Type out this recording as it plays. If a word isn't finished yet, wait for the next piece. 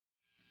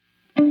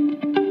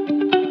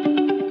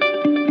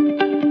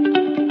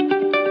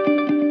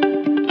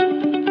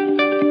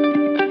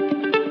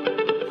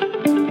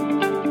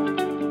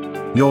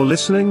You're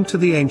listening to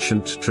The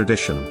Ancient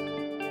Tradition,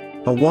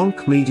 a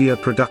Wonk Media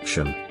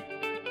production.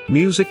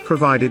 Music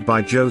provided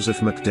by Joseph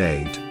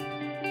McDade.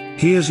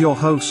 Here's your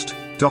host,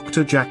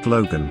 Dr. Jack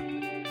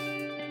Logan.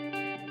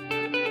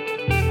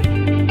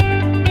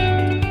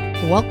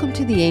 Welcome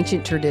to The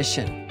Ancient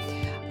Tradition.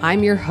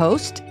 I'm your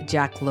host,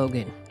 Jack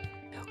Logan.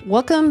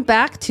 Welcome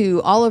back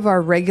to all of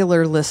our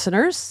regular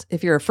listeners.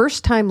 If you're a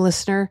first-time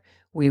listener,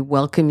 we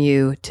welcome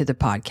you to the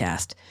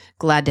podcast.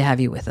 Glad to have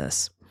you with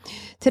us.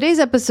 Today's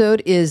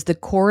episode is the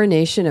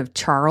coronation of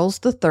Charles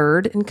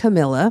III and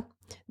Camilla,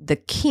 the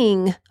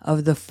King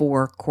of the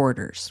Four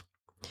Quarters.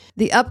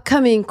 The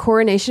upcoming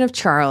coronation of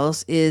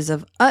Charles is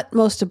of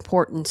utmost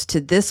importance to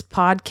this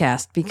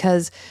podcast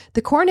because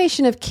the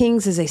coronation of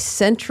kings is a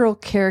central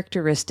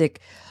characteristic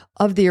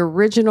of the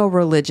original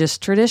religious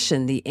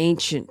tradition, the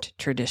ancient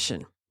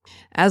tradition.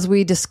 As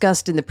we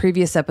discussed in the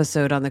previous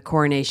episode on the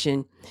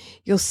coronation,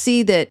 you'll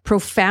see that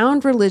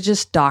profound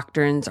religious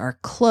doctrines are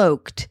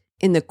cloaked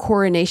in the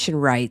coronation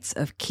rites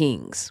of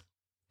kings.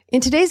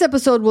 In today's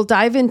episode, we'll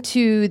dive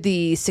into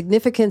the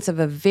significance of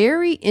a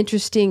very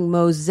interesting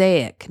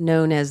mosaic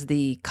known as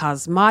the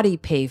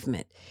Cosmati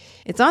pavement.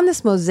 It's on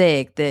this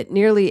mosaic that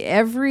nearly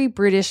every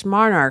British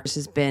monarch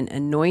has been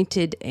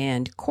anointed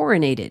and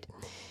coronated.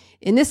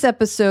 In this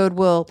episode,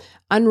 we'll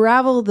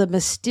unravel the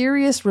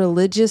mysterious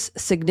religious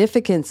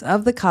significance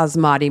of the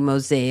Cosmati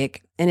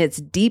mosaic and its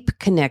deep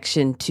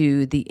connection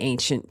to the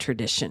ancient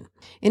tradition.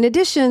 In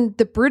addition,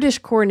 the British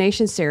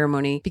coronation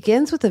ceremony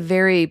begins with a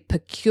very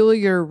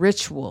peculiar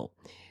ritual,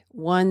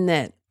 one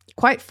that,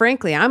 quite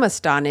frankly, I'm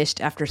astonished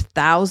after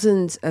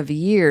thousands of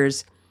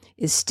years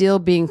is still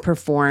being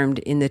performed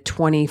in the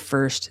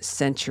 21st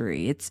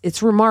century.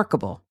 It's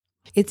remarkable.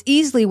 It's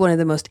easily one of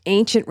the most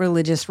ancient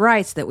religious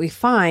rites that we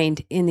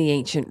find in the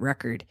ancient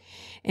record.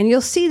 And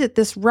you'll see that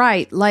this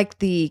rite, like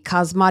the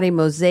Cosmati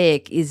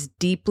mosaic, is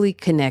deeply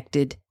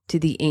connected to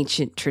the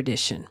ancient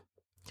tradition.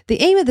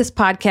 The aim of this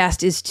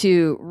podcast is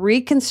to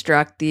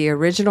reconstruct the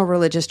original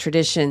religious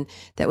tradition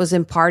that was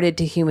imparted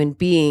to human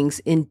beings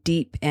in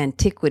deep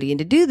antiquity. And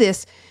to do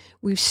this,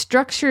 we've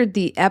structured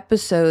the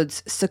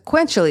episodes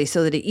sequentially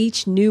so that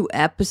each new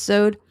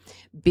episode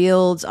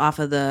builds off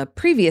of the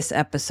previous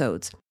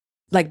episodes.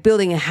 Like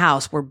building a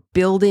house, we're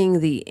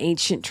building the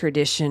ancient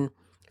tradition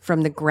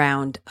from the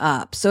ground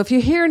up. So if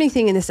you hear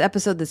anything in this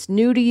episode that's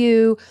new to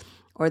you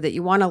or that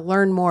you want to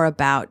learn more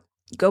about,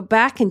 go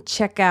back and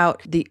check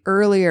out the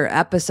earlier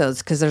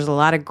episodes because there's a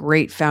lot of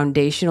great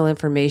foundational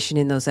information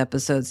in those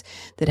episodes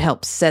that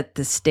help set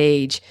the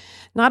stage,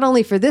 not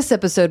only for this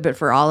episode, but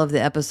for all of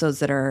the episodes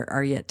that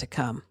are yet to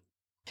come.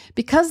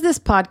 Because this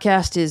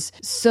podcast is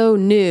so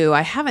new,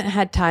 I haven't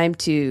had time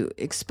to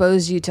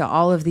expose you to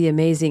all of the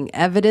amazing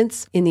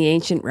evidence in the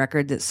ancient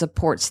record that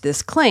supports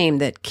this claim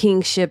that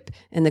kingship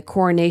and the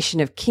coronation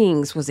of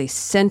kings was a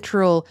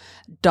central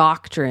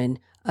doctrine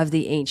of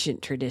the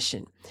ancient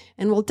tradition.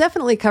 And we'll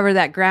definitely cover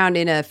that ground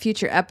in a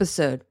future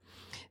episode.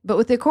 But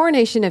with the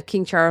coronation of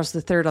King Charles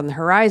III on the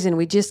horizon,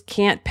 we just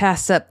can't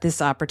pass up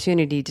this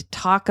opportunity to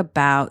talk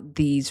about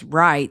these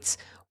rites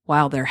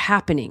while they're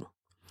happening.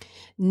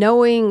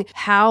 Knowing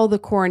how the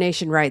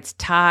coronation rites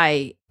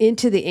tie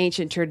into the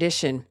ancient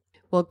tradition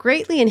will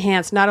greatly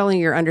enhance not only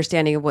your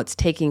understanding of what's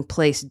taking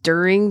place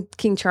during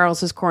King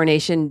Charles's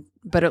coronation,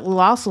 but it will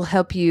also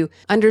help you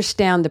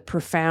understand the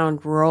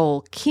profound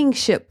role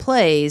kingship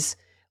plays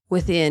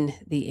within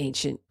the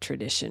ancient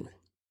tradition.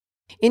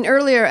 In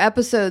earlier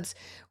episodes,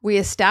 we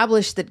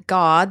established that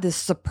God, the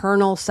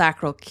supernal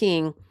sacral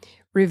king,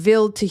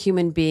 revealed to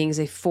human beings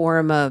a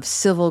form of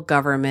civil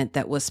government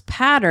that was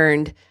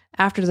patterned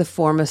after the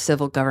form of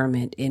civil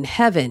government in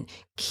heaven,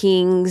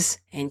 kings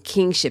and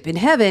kingship. In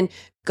heaven,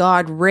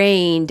 God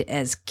reigned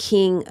as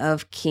King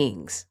of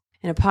Kings.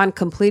 And upon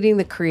completing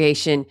the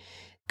creation,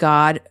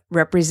 God,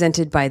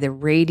 represented by the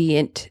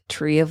radiant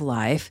tree of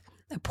life,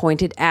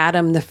 appointed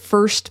Adam, the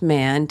first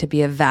man, to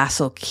be a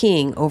vassal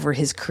king over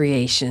his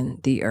creation,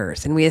 the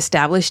earth. And we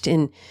established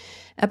in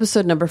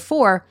episode number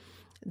 4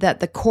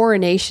 that the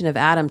coronation of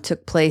Adam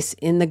took place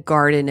in the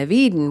Garden of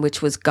Eden,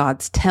 which was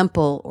God's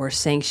temple or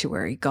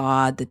sanctuary.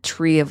 God, the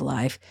tree of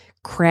life,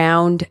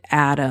 crowned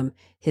Adam,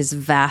 his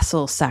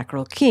vassal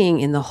sacral king,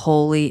 in the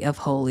Holy of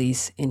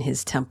Holies in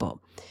his temple.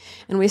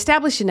 And we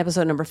established in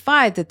episode number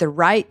 5 that the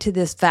right to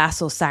this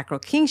vassal sacral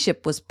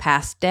kingship was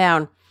passed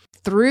down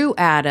through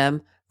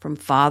Adam from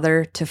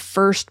father to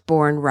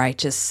firstborn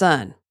righteous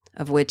son,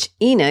 of which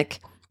Enoch,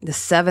 the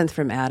seventh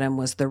from Adam,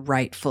 was the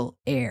rightful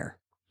heir.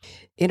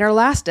 In our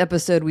last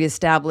episode, we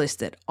established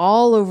that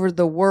all over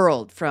the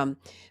world, from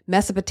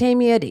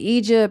Mesopotamia to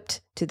Egypt,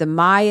 to the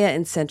Maya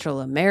in Central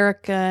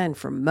America, and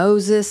from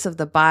Moses of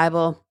the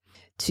Bible,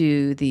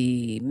 to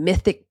the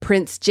mythic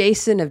Prince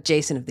Jason of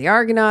the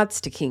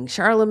Argonauts, to King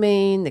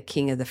Charlemagne, the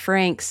king of the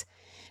Franks,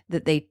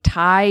 that they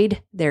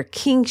tied their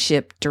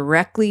kingship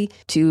directly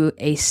to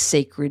a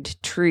sacred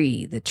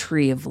tree, the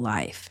tree of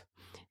life.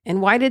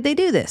 And why did they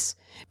do this?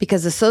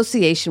 Because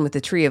association with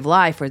the tree of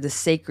life, or the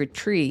sacred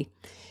tree,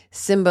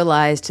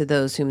 symbolized to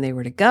those whom they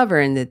were to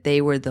govern that they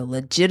were the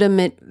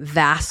legitimate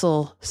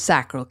vassal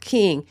sacral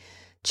king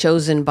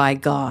chosen by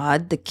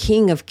God, the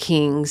King of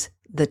Kings,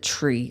 the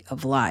tree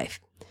of life.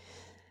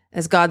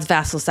 As God's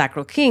vassal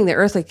sacral king, the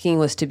earthly king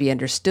was to be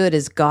understood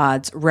as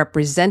God's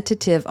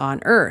representative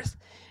on earth.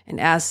 And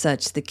as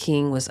such, the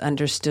king was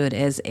understood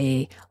as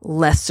a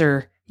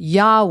lesser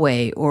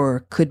Yahweh,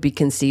 or could be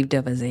conceived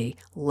of as a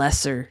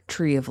lesser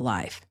tree of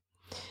life.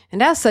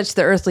 And as such,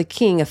 the earthly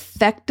king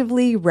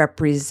effectively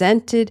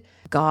represented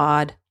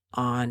God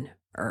on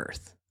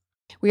earth.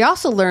 We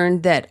also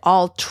learned that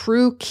all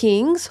true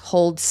kings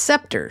hold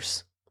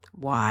scepters.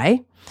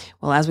 Why?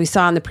 Well, as we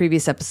saw in the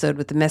previous episode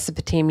with the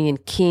Mesopotamian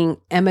king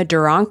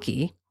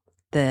Emiduranki,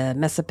 the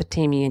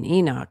Mesopotamian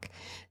Enoch,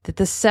 that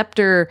the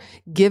scepter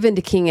given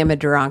to King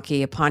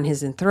Emiduranki upon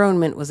his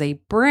enthronement was a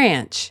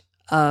branch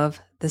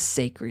of the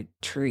sacred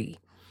tree.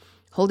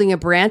 Holding a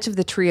branch of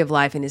the tree of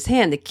life in his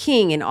hand, the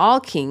king and all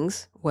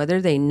kings, whether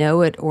they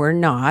know it or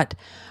not,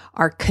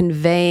 are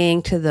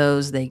conveying to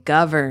those they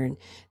govern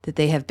that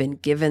they have been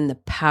given the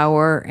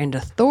power and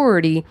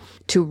authority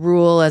to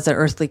rule as an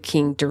earthly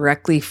king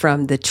directly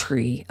from the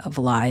tree of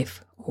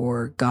life,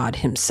 or God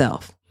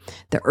himself.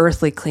 The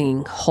earthly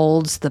king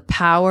holds the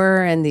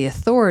power and the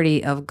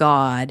authority of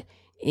God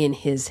in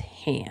his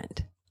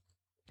hand.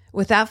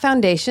 With that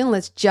foundation,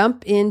 let's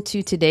jump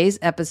into today's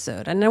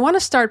episode. And I want to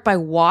start by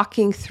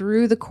walking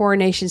through the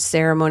coronation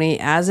ceremony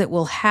as it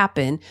will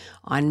happen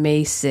on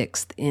May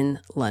 6th in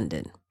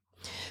London.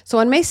 So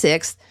on May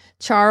 6th,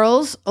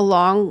 Charles,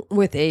 along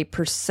with a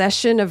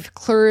procession of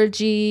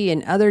clergy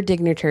and other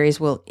dignitaries,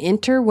 will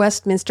enter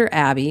Westminster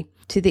Abbey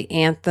to the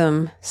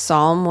anthem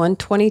Psalm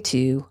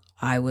 122,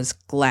 I Was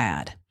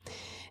Glad.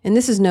 And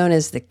this is known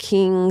as the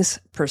King's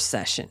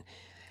Procession.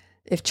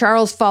 If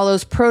Charles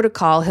follows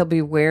protocol, he'll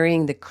be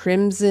wearing the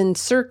crimson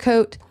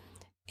surcoat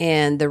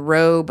and the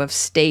robe of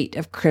state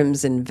of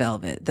crimson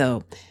velvet,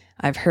 though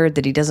I've heard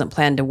that he doesn't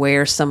plan to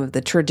wear some of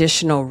the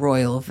traditional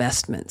royal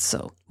vestments,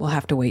 so we'll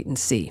have to wait and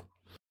see.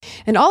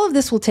 And all of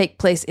this will take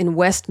place in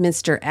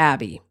Westminster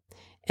Abbey.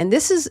 And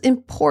this is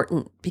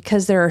important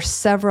because there are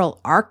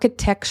several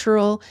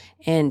architectural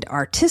and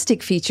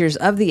artistic features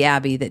of the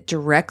Abbey that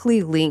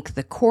directly link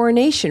the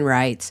coronation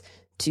rites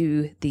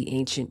to the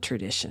ancient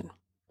tradition.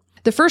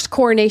 The first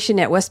coronation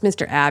at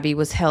Westminster Abbey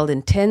was held in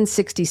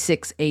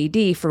 1066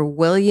 AD for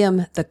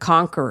William the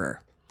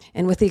Conqueror.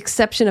 And with the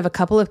exception of a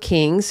couple of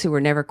kings who were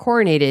never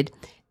coronated,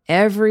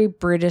 every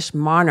British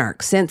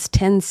monarch since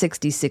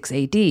 1066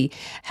 AD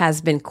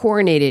has been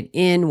coronated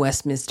in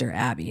Westminster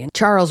Abbey. And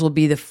Charles will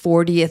be the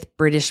 40th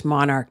British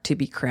monarch to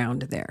be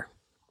crowned there.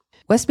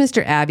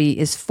 Westminster Abbey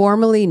is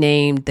formally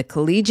named the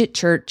Collegiate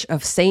Church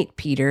of St.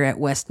 Peter at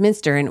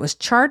Westminster, and it was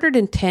chartered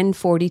in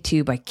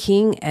 1042 by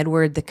King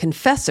Edward the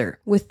Confessor,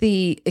 with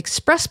the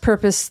express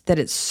purpose that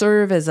it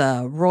serve as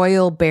a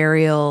royal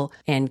burial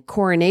and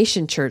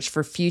coronation church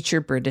for future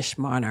British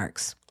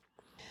monarchs.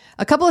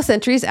 A couple of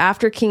centuries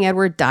after King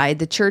Edward died,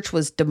 the church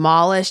was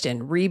demolished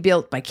and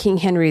rebuilt by King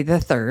Henry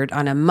III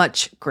on a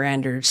much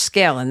grander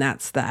scale, and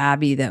that's the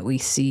abbey that we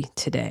see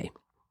today.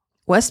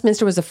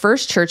 Westminster was the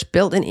first church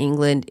built in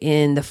England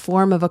in the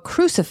form of a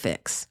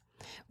crucifix,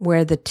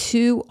 where the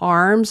two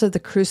arms of the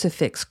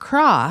crucifix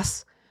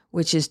cross,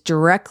 which is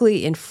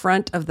directly in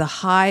front of the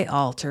high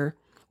altar.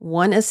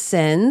 One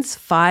ascends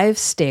 5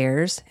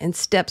 stairs and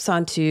steps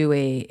onto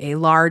a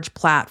large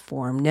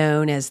platform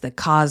known as the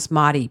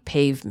Cosmati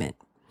pavement.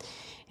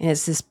 And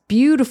it's this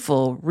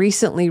beautiful,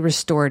 recently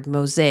restored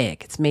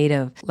mosaic. It's made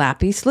of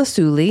lapis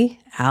lazuli,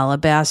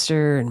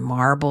 alabaster, and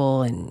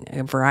marble, and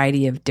a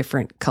variety of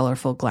different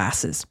colorful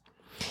glasses.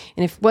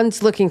 And if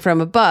one's looking from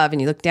above and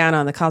you look down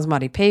on the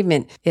Cosmati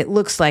pavement, it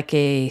looks like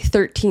a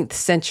 13th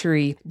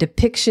century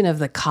depiction of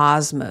the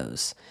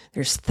cosmos.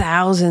 There's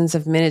thousands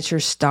of miniature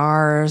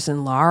stars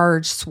and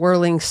large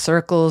swirling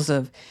circles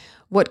of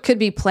what could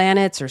be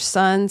planets or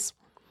suns.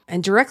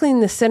 And directly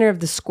in the center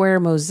of the square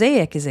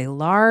mosaic is a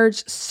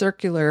large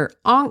circular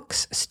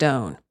onyx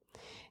stone.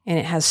 And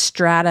it has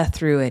strata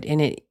through it,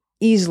 and it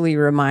easily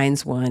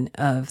reminds one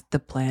of the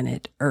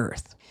planet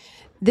Earth.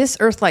 This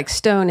Earth-like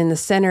stone in the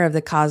center of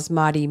the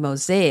Cosmati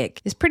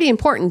mosaic is pretty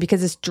important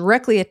because it's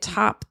directly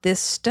atop this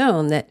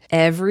stone that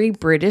every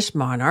British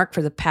monarch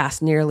for the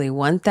past nearly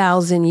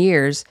 1,000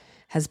 years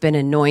has been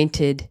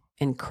anointed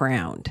and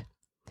crowned.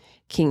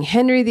 King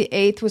Henry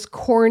VIII was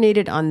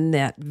coronated on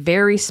that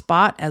very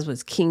spot, as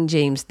was King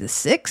James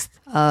VI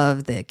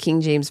of the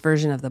King James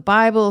Version of the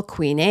Bible,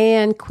 Queen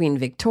Anne, Queen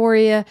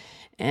Victoria,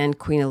 and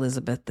Queen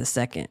Elizabeth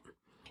II.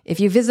 If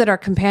you visit our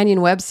companion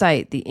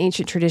website,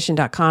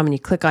 theancienttradition.com, and you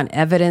click on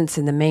Evidence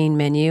in the main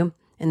menu,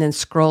 and then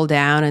scroll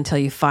down until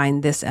you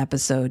find this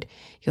episode,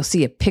 you'll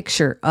see a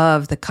picture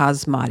of the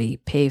Cosmati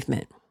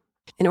pavement.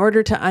 In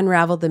order to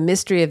unravel the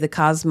mystery of the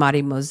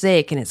Cosmati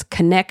mosaic and its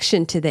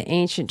connection to the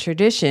ancient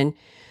tradition,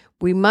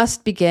 we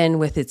must begin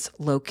with its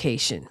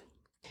location.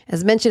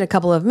 As mentioned a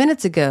couple of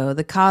minutes ago,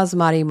 the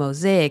Cosmati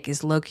mosaic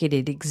is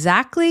located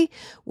exactly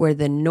where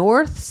the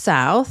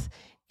north-south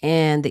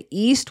and the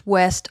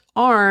east-west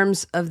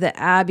arms of the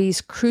Abbey's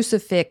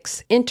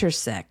crucifix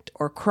intersect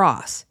or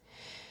cross.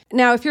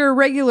 Now, if you're a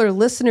regular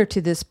listener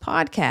to this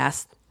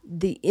podcast,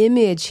 the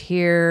image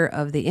here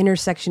of the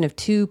intersection of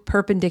two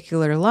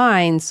perpendicular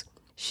lines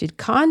should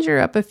conjure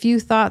up a few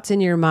thoughts in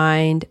your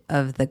mind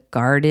of the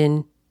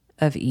Garden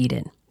of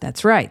Eden.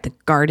 That's right, the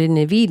Garden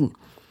of Eden.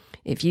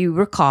 If you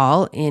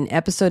recall, in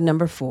episode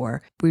number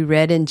 4, we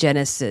read in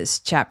Genesis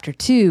chapter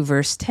 2,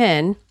 verse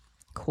 10,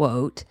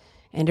 quote,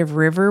 "And a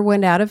river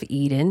went out of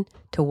Eden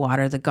to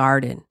water the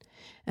garden,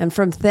 and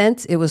from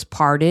thence it was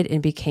parted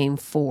and became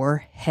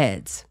 4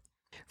 heads.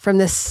 From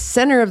the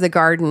center of the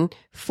garden,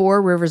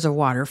 4 rivers of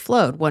water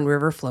flowed. One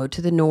river flowed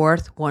to the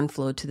north, one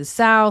flowed to the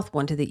south,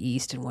 one to the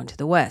east, and one to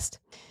the west."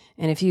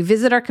 And if you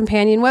visit our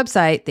companion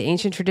website,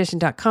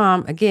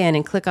 theancienttradition.com, again,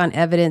 and click on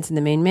evidence in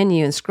the main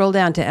menu and scroll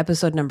down to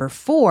episode number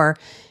 4,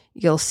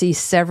 you'll see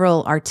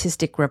several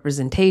artistic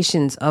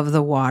representations of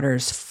the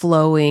waters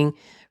flowing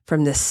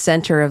from the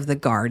center of the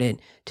garden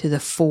to the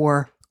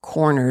 4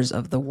 corners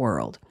of the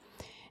world.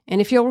 And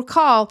if you'll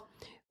recall,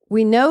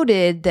 we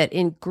noted that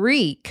in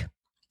Greek,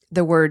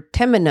 the word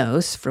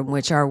temenos, from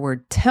which our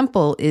word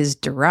temple is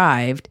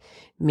derived,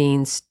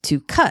 means to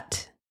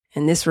cut.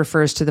 And this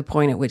refers to the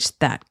point at which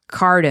that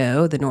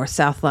cardo, the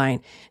north-south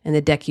line, and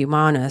the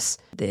decumanus,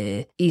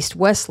 the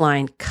east-west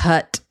line,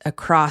 cut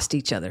across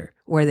each other,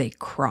 where they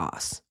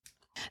cross.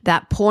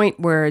 That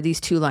point where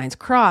these 2 lines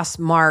cross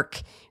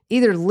mark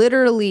either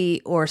literally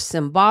or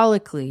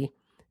symbolically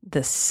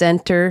the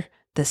center,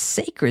 the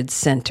sacred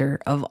center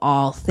of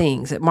all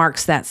things. It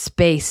marks that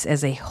space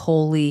as a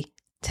holy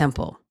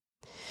temple.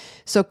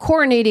 So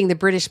coronating the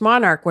British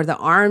monarch where the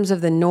arms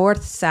of the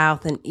north,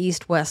 south, and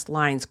east-west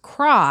lines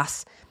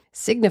cross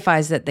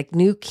signifies that the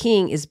new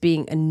king is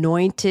being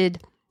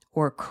anointed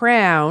or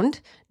crowned,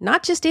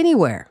 not just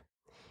anywhere.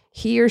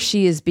 He or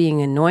she is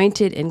being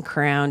anointed and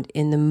crowned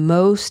in the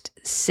most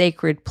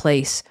sacred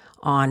place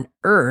on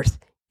earth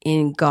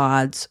in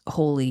God's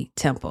holy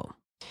temple.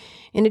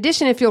 In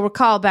addition, if you'll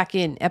recall back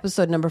in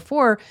episode number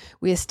 4,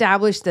 we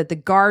established that the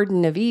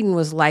Garden of Eden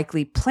was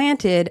likely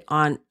planted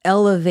on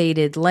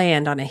elevated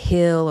land on a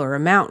hill or a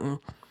mountain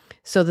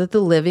so that the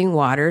living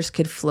waters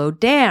could flow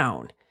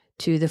down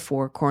to the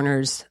 4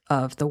 corners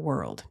of the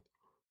world.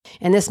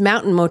 And this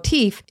mountain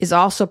motif is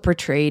also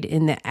portrayed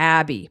in the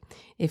Abbey.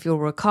 If you'll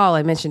recall,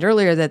 I mentioned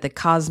earlier that the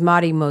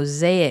Cosmati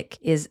mosaic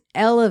is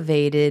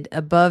elevated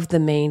above the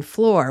main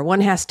floor.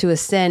 One has to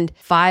ascend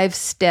 5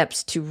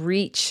 steps to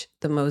reach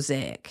the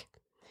mosaic.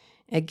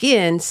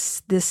 Again,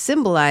 this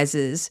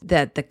symbolizes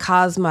that the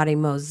Cosmati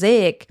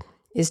mosaic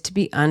is to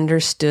be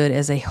understood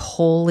as a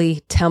holy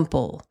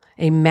temple,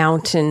 a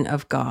mountain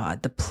of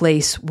God, the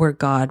place where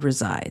God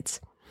resides.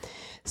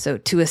 So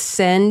to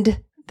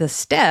ascend the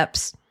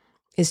steps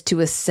is to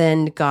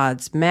ascend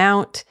God's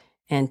mount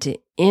and to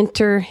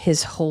enter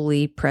his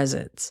holy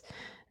presence.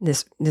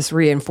 This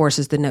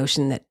reinforces the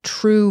notion that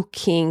true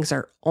kings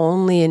are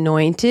only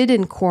anointed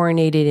and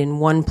coronated in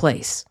one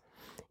place,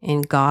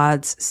 in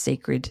God's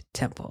sacred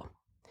temple.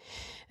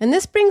 And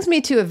this brings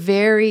me to a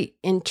very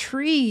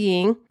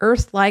intriguing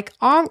earth-like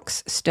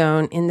onyx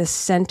stone in the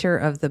center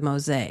of the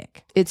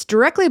mosaic. It's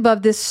directly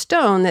above this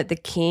stone that the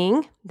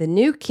king, the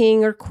new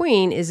king or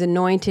queen, is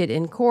anointed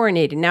and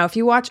coronated. Now, if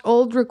you watch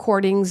old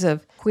recordings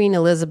of Queen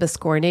Elizabeth's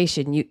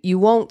coronation, you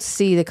won't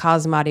see the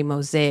Cosmati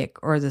mosaic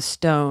or the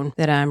stone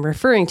that I'm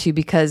referring to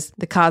because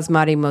the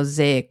Cosmati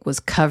mosaic was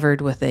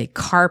covered with a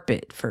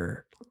carpet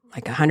for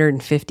like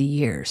 150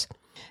 years.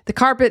 The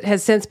carpet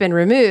has since been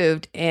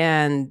removed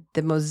and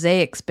the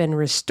mosaic's been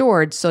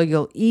restored, so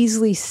you'll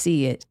easily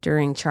see it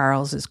during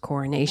Charles's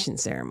coronation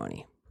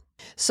ceremony.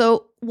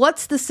 So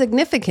what's the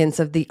significance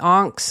of the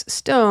onyx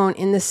stone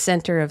in the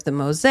center of the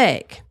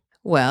mosaic?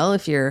 Well,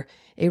 if you're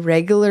a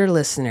regular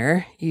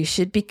listener, you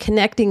should be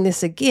connecting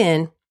this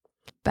again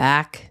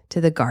back to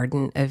the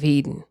Garden of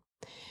Eden.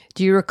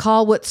 Do you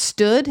recall what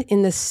stood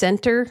in the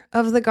center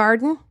of the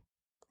garden?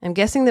 I'm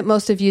guessing that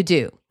most of you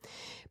do.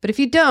 But if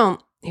you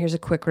don't, here's a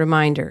quick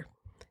reminder.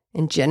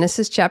 In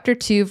Genesis chapter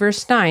 2,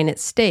 verse 9, it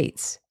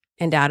states,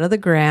 "And out of the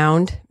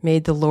ground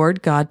made the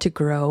Lord God to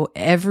grow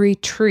every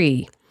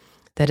tree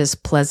that is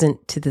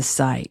pleasant to the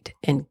sight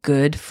and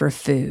good for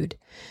food,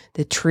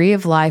 the tree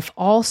of life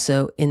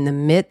also in the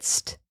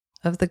midst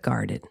of the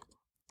garden."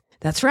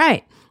 That's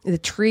right. The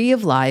tree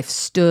of life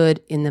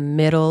stood in the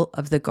middle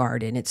of the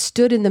garden. It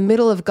stood in the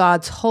middle of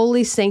God's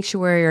holy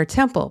sanctuary or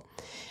temple.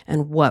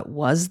 And what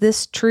was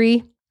this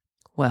tree?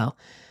 Well,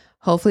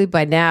 hopefully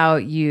by now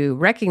you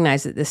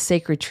recognize that this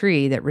sacred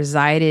tree that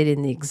resided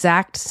in the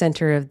exact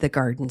center of the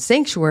garden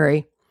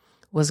sanctuary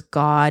was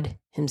God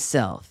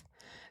himself.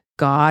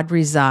 God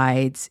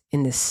resides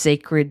in the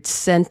sacred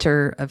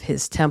center of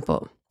his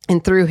temple.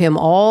 And through him,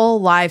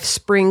 all life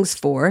springs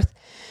forth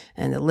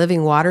and the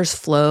living waters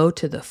flow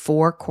to the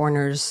 4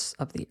 corners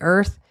of the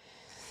earth.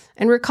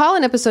 And recall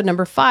in episode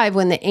number 5,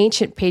 when the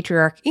ancient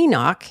patriarch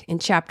Enoch, in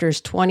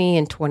chapters 20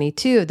 and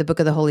 22 of the Book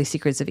of the Holy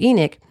Secrets of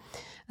Enoch,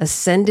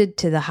 ascended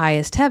to the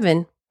highest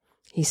heaven,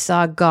 he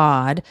saw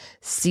God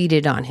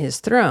seated on his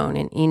throne.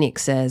 And Enoch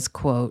says,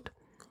 quote,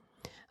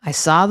 "I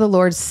saw the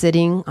Lord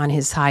sitting on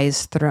his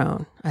highest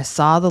throne. I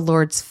saw the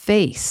Lord's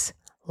face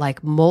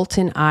like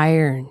molten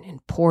iron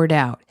and poured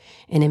out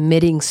and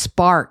emitting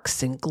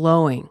sparks and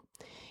glowing.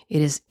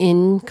 It is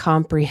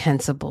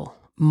incomprehensible,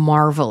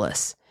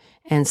 marvelous,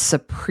 and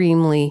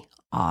supremely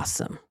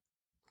awesome.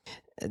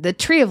 The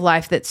tree of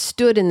life that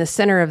stood in the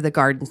center of the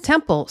garden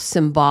temple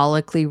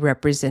symbolically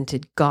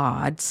represented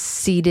God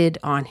seated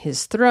on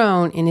his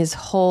throne in his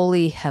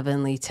holy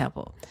heavenly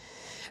temple.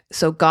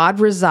 So God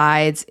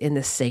resides in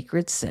the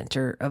sacred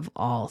center of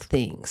all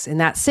things. And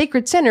that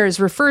sacred center is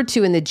referred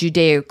to in the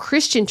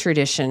Judeo-Christian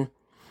tradition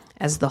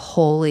as the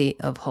Holy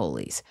of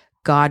Holies.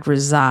 God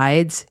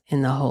resides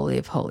in the Holy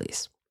of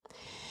Holies.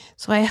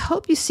 So I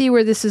hope you see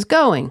where this is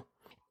going.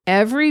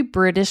 Every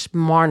British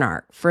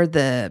monarch for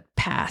the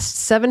past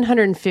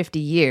 750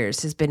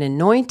 years has been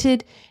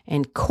anointed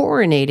and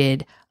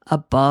coronated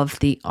above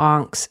the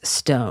onyx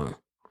stone,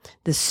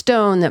 the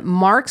stone that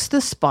marks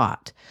the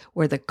spot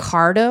where the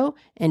Cardo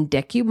and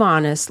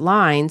Decumanus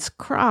lines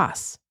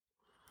cross.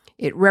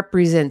 It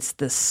represents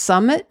the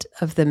summit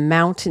of the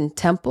mountain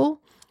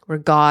temple where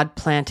God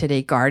planted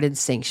a garden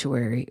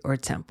sanctuary or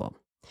temple.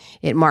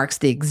 It marks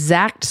the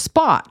exact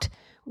spot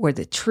where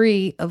the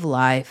tree of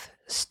life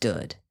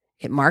stood.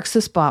 It marks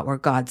the spot where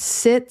God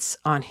sits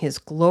on his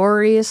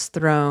glorious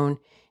throne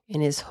in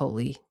his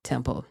holy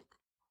temple.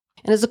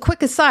 And as a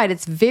quick aside,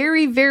 it's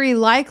very, very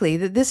likely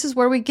that this is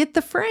where we get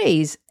the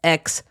phrase,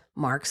 X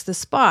marks the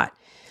spot.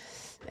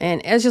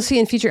 And as you'll see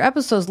in future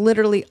episodes,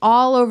 literally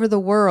all over the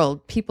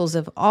world, peoples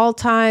of all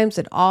times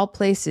and all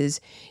places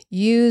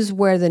use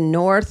where the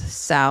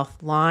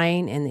north-south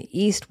line and the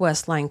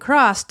east-west line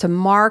cross to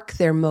mark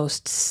their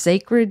most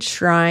sacred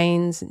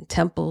shrines and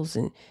temples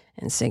and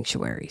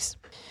sanctuaries.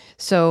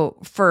 So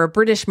for a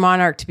British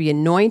monarch to be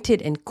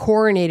anointed and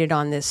coronated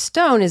on this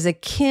stone is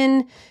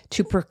akin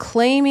to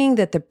proclaiming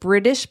that the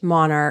British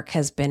monarch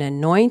has been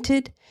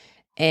anointed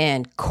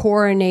and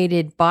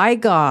coronated by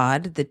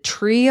God, the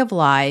tree of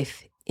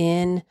life,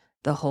 in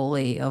the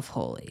Holy of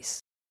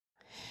Holies.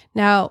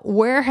 Now,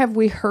 where have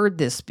we heard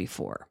this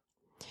before?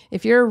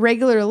 If you're a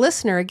regular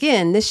listener,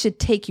 again, this should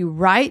take you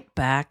right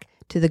back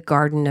to the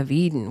Garden of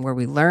Eden, where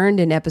we learned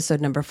in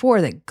episode number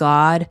 4 that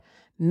God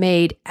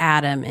made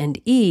Adam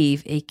and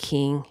Eve a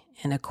king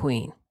and a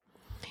queen.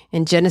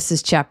 In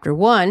Genesis chapter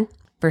 1,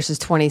 verses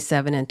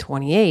 27 and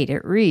 28,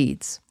 it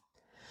reads,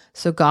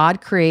 "So God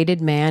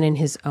created man in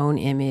his own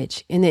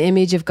image. In the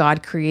image of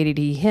God created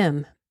he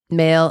him.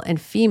 Male and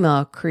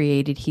female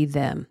created he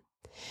them.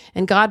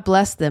 And God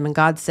blessed them, and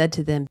God said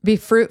to them, Be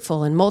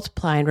fruitful and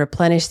multiply and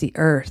replenish the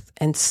earth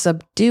and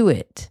subdue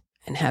it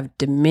and have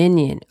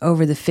dominion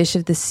over the fish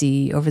of the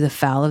sea, over the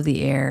fowl of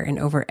the air, and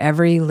over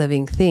every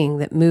living thing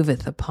that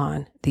moveth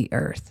upon the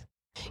earth."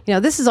 You know,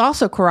 this is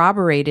also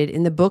corroborated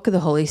in the book of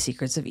the Holy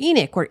Secrets of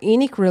Enoch, where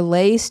Enoch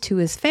relays to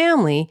his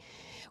family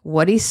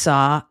what he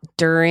saw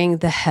during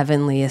the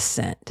heavenly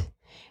ascent.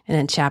 And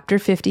in chapter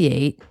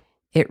 58,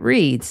 it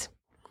reads,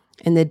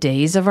 "In the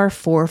days of our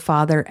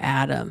forefather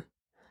Adam,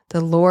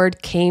 the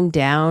Lord came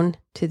down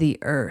to the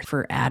earth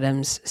for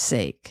Adam's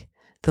sake.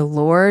 The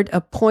Lord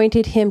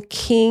appointed him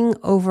king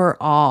over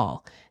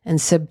all and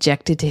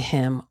subjected to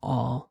him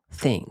all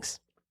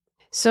things."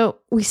 So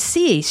we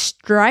see a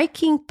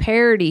striking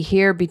parity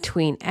here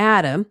between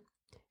Adam,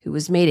 who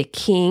was made a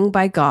king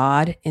by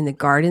God in the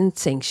garden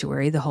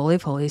sanctuary, the Holy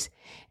of Holies,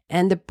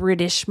 and the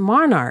British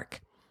monarch,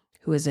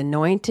 who is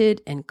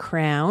anointed and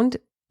crowned,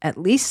 at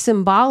least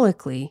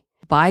symbolically,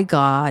 by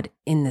God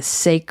in the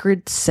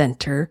sacred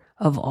center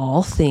of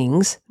all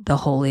things, the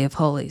Holy of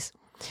Holies.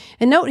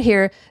 And note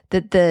here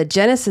that the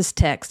Genesis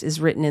text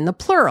is written in the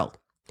plural.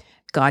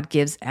 God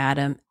gives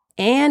Adam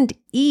and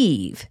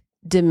Eve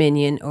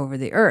dominion over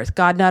the earth.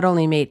 God not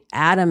only made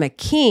Adam a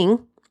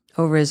king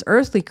over his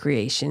earthly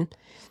creation,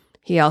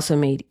 he also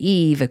made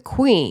Eve a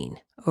queen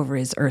over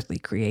his earthly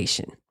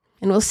creation.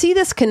 And we'll see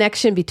this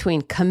connection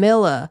between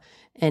Camilla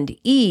and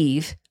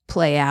Eve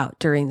play out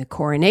during the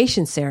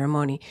coronation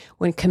ceremony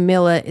when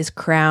Camilla is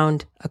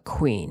crowned a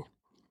queen.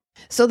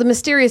 So the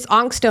mysterious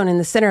onyx stone in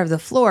the center of the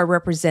floor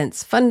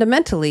represents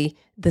fundamentally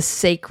the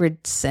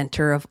sacred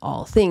center of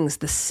all things,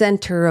 the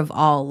center of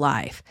all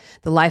life.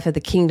 The life of the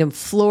kingdom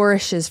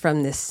flourishes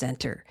from this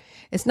center.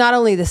 It's not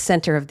only the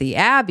center of the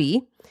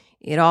abbey,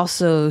 it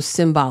also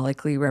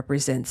symbolically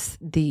represents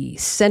the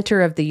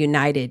center of the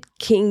United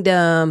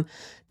Kingdom,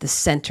 the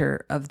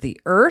center of the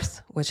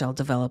earth, which I'll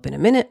develop in a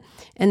minute,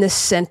 and the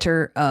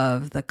center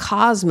of the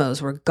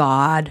cosmos, where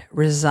God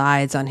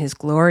resides on his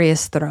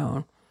glorious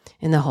throne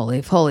in the Holy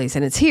of Holies.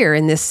 And it's here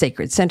in this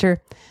sacred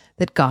center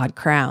that God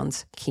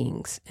crowns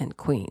kings and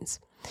queens.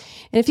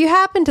 And if you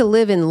happen to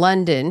live in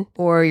London,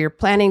 or you're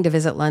planning to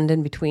visit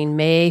London between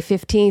May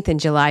 15th and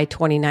July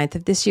 29th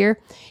of this year,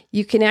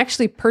 you can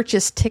actually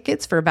purchase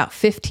tickets for about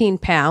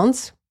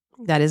 £15.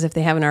 That is, if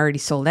they haven't already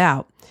sold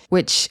out,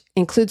 which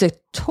includes a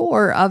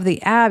tour of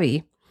the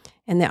Abbey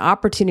and the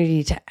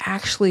opportunity to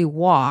actually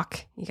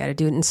walk, you got to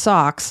do it in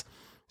socks,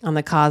 on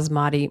the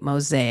Cosmati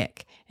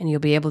mosaic. And you'll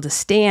be able to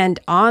stand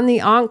on the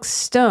onyx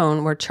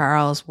stone where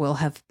Charles will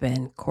have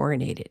been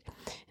coronated.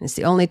 And it's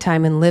the only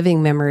time in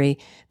living memory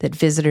that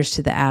visitors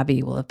to the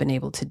Abbey will have been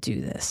able to do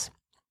this.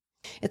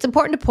 It's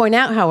important to point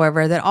out,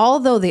 however, that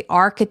although the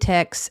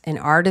architects and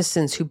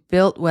artisans who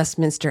built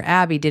Westminster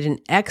Abbey did an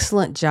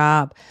excellent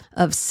job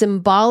of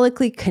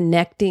symbolically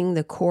connecting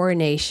the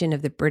coronation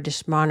of the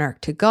British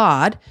monarch to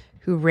God,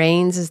 who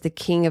reigns as the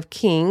King of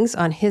Kings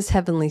on his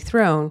heavenly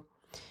throne,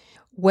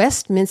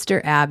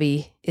 Westminster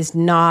Abbey is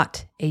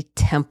not a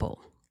temple.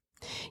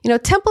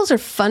 Temples are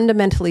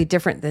fundamentally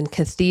different than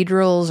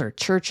cathedrals or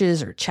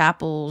churches or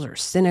chapels or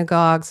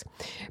synagogues.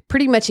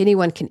 Pretty much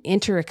anyone can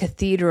enter a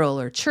cathedral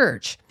or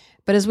church.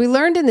 But as we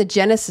learned in the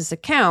Genesis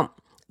account,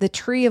 the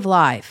tree of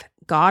life,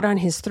 God on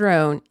his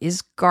throne,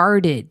 is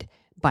guarded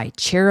by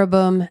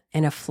cherubim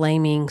and a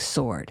flaming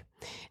sword.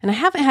 And I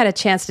haven't had a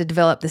chance to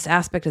develop this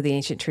aspect of the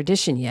ancient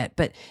tradition yet,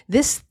 but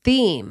this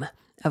theme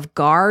of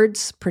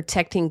guards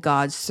protecting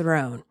God's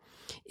throne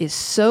is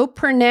so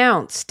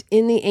pronounced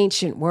in the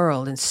ancient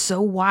world and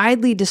so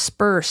widely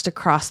dispersed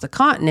across the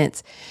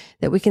continents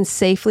that we can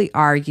safely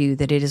argue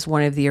that it is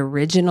one of the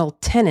original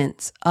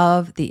tenets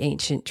of the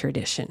ancient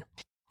tradition.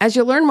 As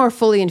you'll learn more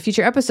fully in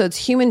future episodes,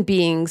 human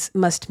beings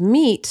must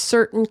meet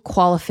certain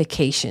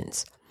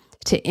qualifications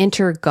to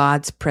enter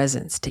God's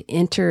presence, to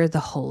enter the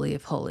Holy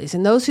of Holies.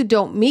 And those who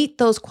don't meet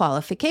those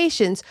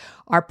qualifications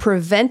are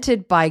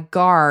prevented by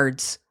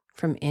guards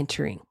from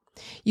entering.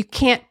 You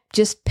can't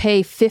just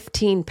pay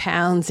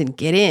 £15 and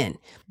get in.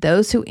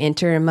 Those who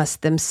enter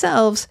must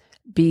themselves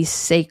be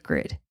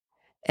sacred,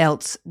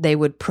 else they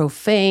would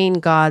profane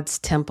God's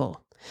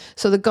temple.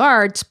 So the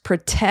guards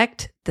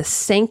protect the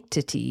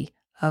sanctity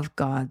of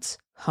God's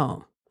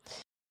home.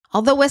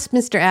 Although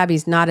Westminster Abbey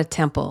is not a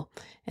temple,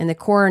 and the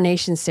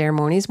coronation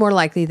ceremony is more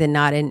likely than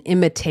not an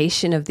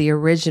imitation of the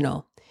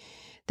original,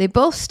 they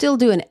both still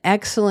do an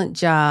excellent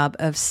job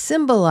of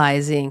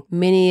symbolizing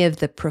many of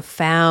the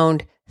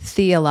profound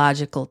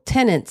theological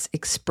tenets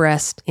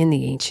expressed in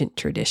the ancient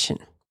tradition.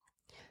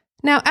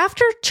 Now,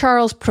 after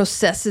Charles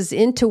processes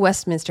into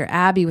Westminster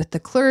Abbey with the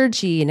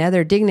clergy and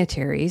other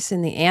dignitaries,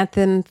 and the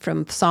anthem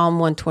from Psalm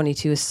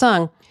 122 is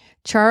sung,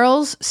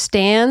 Charles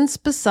stands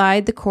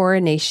beside the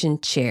coronation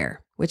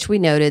chair, which we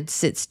noted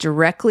sits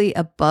directly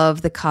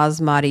above the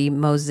Cosmati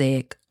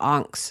mosaic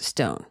onyx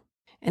stone.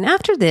 And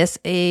after this,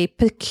 a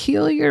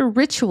peculiar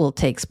ritual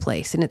takes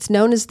place, and it's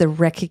known as the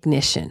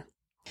recognition.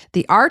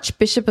 The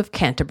Archbishop of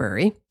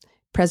Canterbury,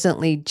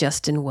 presently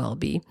Justin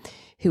Welby,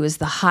 who is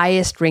the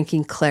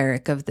highest-ranking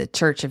cleric of the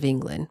Church of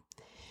England,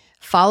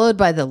 followed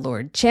by the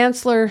Lord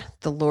Chancellor,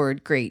 the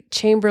Lord Great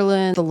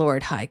Chamberlain, the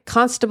Lord High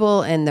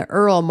Constable, and the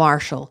Earl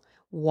Marshal,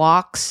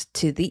 walks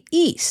to the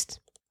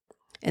east.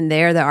 And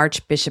there the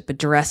Archbishop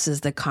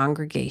addresses the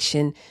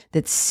congregation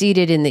that's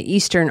seated in the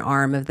eastern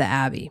arm of the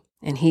abbey.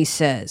 And he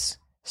says,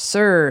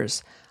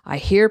 "Sirs, I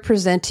here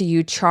present to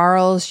you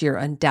Charles, your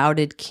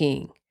undoubted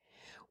king.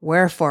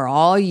 Wherefore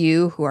all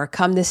you who are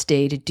come this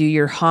day to do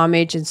your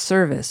homage and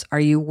service, are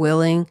you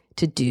willing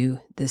to do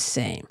the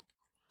same?"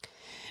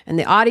 And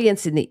the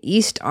audience in the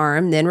east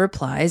arm then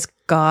replies,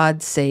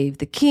 "God save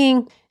the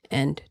king,"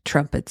 and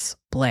trumpets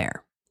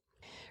blare.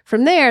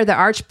 From there, the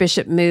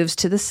Archbishop moves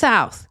to the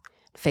south,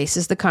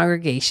 faces the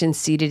congregation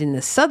seated in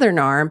the southern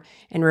arm,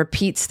 and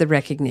repeats the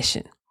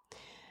recognition.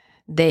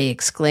 They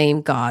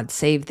exclaim, "God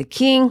save the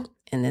king,"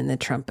 and then the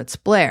trumpets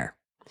blare.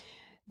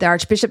 The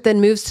Archbishop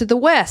then moves to the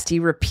west. He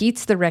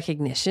repeats the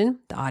recognition.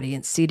 The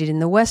audience seated in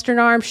the western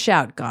arm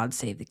shout, "God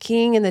save the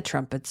king," and the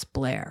trumpets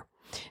blare.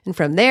 And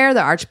from there,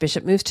 the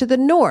Archbishop moves to the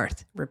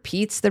north,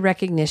 repeats the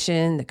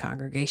recognition. The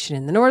congregation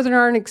in the northern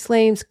arm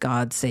exclaims,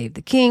 "God save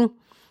the king,"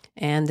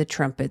 and the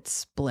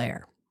trumpets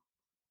blare.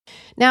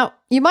 Now,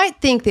 you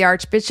might think the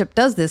Archbishop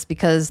does this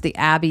because the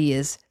abbey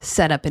is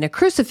set up in a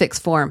crucifix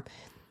form,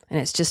 and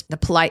it's just the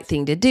polite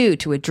thing to do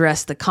to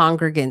address the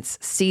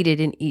congregants seated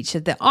in each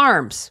of the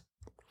arms.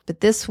 But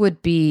this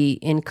would be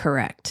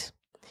incorrect.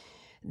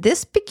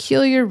 This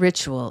peculiar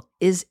ritual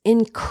is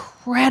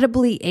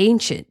incredibly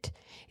ancient.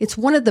 It's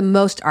one of the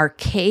most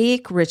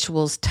archaic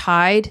rituals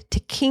tied to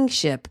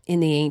kingship in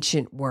the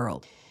ancient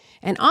world.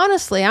 And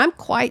honestly, I'm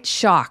quite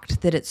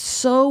shocked that it's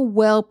so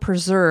well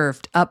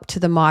preserved up to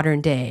the modern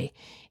day.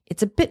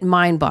 It's a bit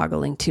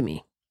mind-boggling to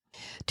me.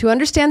 To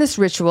understand this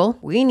ritual,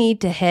 we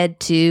need to head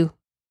to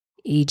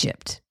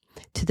Egypt,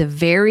 to the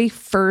very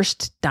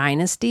first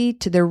dynasty,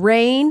 to the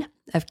reign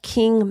of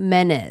King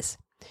Menes,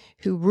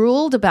 who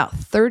ruled about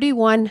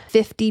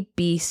 3150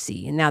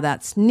 BC. And now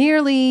that's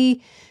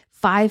nearly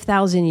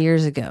 5,000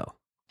 years ago.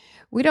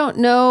 We don't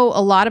know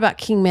a lot about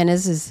King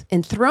Menes'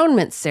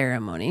 enthronement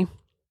ceremony,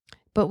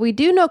 but we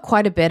do know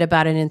quite a bit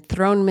about an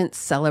enthronement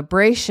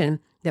celebration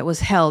that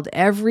was held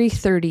every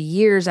 30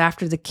 years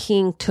after the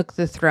king took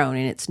the throne,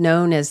 and it's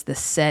known as the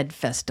Sed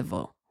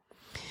Festival.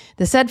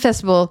 The Sed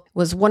Festival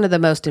was one of the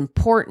most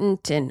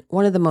important and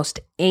one of the most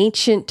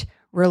ancient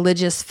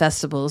religious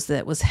festivals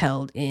that was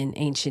held in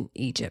ancient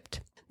Egypt.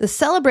 The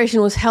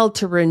celebration was held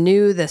to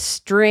renew the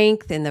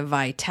strength and the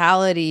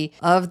vitality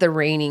of the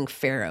reigning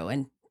pharaoh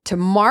and to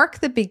mark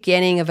the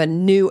beginning of a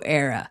new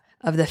era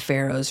of the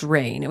pharaoh's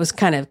reign. It was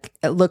kind of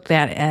looked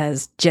at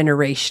as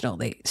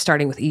generational,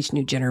 starting with each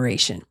new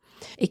generation.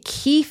 A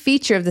key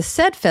feature of the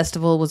said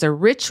festival was a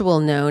ritual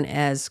known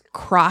as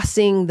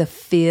crossing the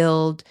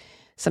field.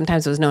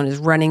 Sometimes it was known as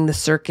running the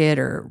circuit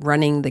or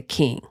running the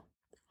king.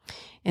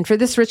 And for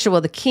this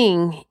ritual, the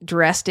king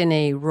dressed in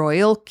a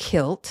royal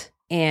kilt,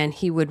 and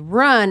he would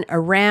run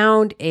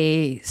around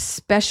a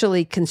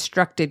specially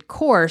constructed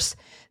course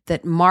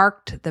that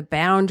marked the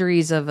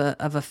boundaries of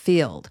a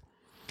field.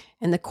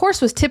 And the course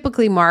was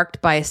typically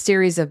marked by a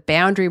series of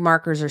boundary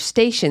markers or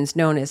stations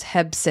known as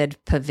Hebsed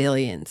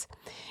pavilions.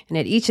 And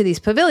at each of these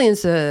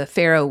pavilions, the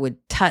pharaoh would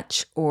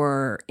touch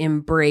or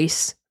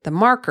embrace the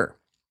marker.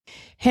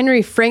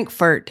 Henry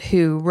Frankfurt,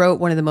 who wrote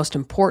one of the most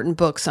important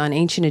books on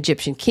ancient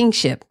Egyptian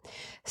kingship,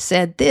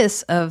 said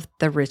this of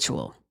the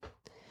ritual.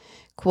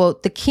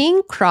 Quote, "The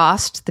king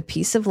crossed the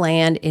piece of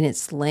land in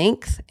its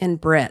length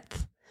and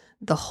breadth,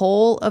 the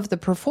whole of the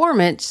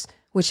performance,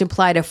 which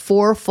implied a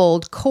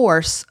fourfold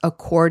course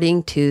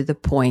according to the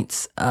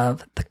points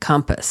of the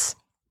compass,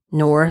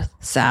 north,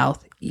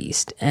 south,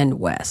 east, and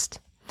west."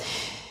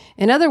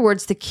 In other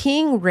words, the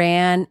king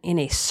ran in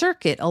a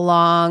circuit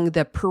along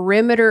the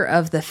perimeter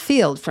of the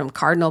field from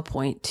cardinal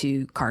point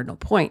to cardinal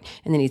point,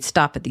 and then he'd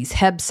stop at these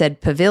Hebsed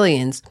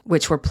pavilions,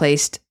 which were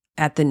placed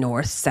at the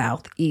north,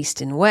 south,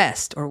 east, and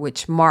west, or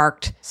which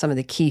marked some of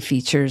the key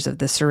features of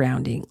the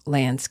surrounding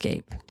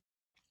landscape.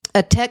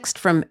 A text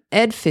from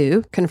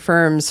Edfu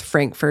confirms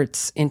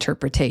Frankfurt's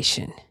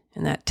interpretation,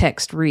 and that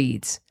text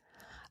reads,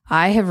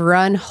 "I have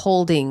run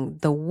holding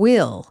the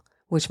will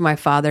which my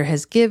father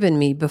has given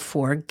me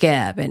before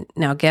Geb." And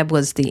now Geb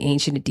was the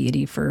ancient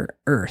deity for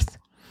earth.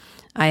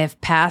 "I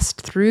have passed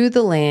through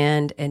the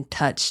land and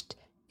touched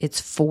its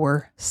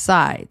four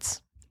sides."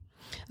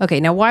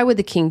 Okay, now why would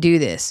the king do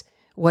this?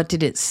 What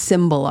did it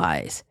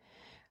symbolize?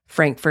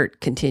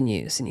 Frankfurt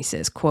continues, and he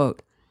says,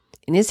 quote,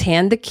 "In his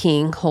hand, the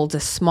king holds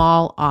a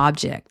small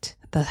object,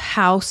 the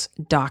house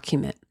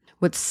document,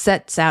 which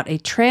sets out a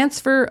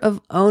transfer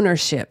of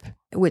ownership,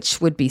 which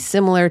would be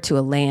similar to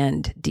a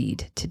land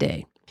deed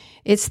today.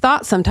 It's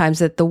thought sometimes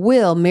that the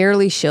will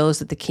merely shows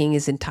that the king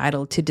is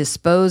entitled to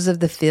dispose of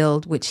the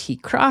field which he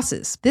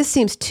crosses. This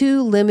seems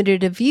too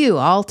limited a view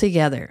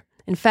altogether.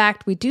 In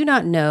fact, we do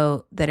not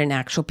know that an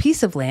actual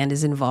piece of land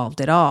is involved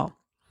at all.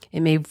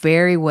 It may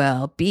very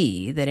well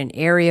be that an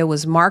area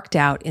was marked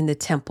out in the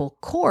temple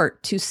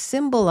court to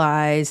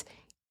symbolize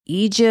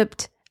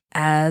Egypt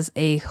as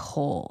a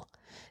whole.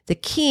 The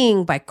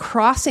king, by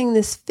crossing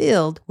this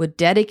field, would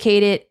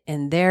dedicate it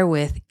and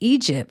therewith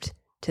Egypt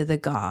to the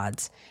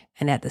gods,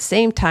 and at the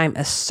same time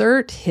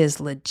assert his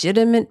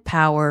legitimate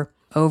power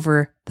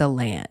over the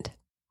land.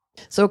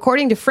 So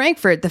according to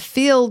Frankfurt, the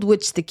field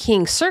which the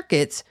king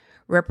circuits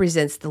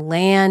represents the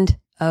land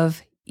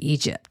of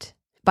Egypt.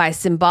 By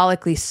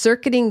symbolically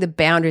circuiting the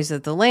boundaries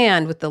of the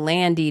land with the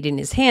land deed in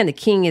his hand, the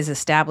king is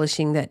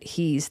establishing that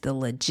he's the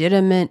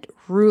legitimate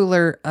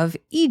ruler of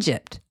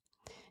Egypt.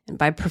 And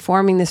by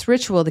performing this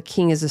ritual, the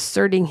king is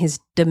asserting his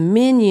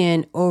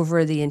dominion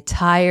over the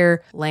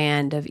entire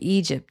land of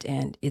Egypt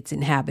and its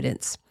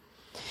inhabitants.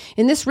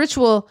 In this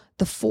ritual,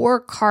 the four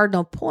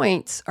cardinal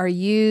points are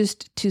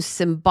used to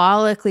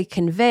symbolically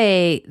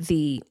convey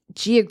the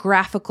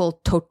geographical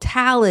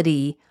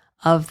totality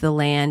of the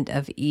land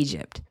of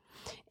Egypt.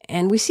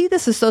 And we see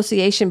this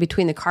association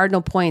between the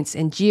cardinal points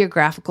and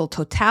geographical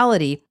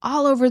totality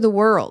all over the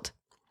world.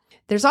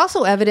 There's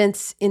also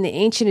evidence in the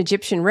ancient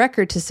Egyptian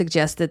record to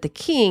suggest that the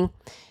king,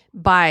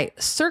 by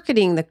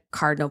circuiting the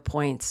cardinal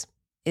points,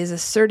 is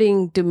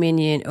asserting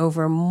dominion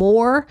over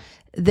more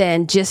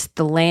than just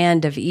the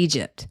land of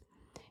Egypt.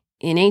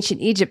 In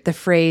ancient Egypt, the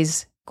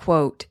phrase,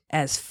 quote,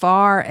 "as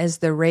far as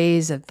the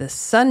rays of the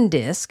sun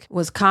disk,"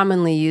 was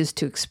commonly used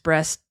to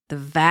express the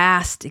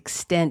vast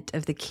extent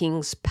of the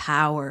king's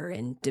power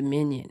and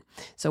dominion.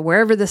 So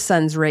wherever the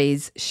sun's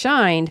rays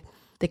shined,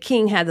 the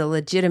king had the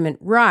legitimate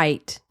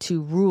right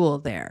to rule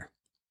there.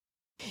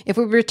 If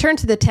we return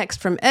to the text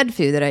from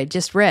Edfu that I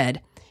just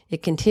read,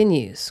 it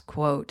continues,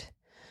 quote,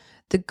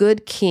 "The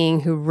good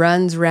king who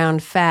runs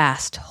round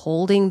fast,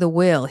 holding the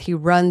will, he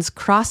runs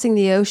crossing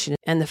the ocean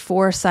and the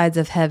four sides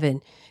of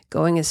heaven,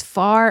 going as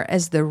far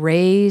as the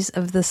rays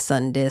of the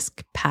sun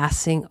disk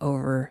passing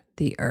over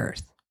the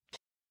earth."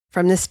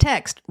 From this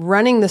text,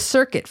 running the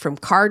circuit from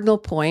cardinal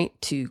point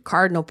to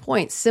cardinal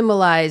point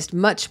symbolized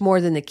much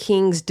more than the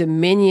king's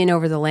dominion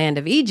over the land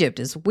of Egypt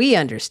as we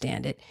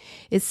understand it.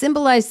 It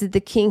symbolized that the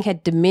king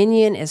had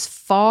dominion as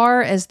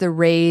far as the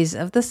rays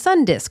of the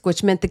sun disk,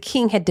 which meant the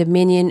king had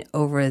dominion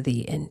over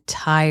the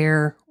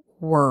entire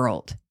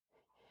world.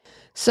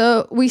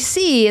 So we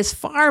see as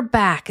far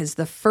back as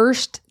the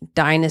first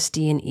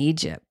dynasty in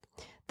Egypt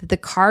that the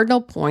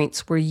cardinal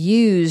points were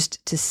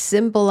used to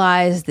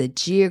symbolize the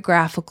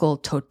geographical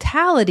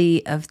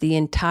totality of the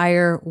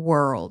entire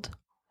world.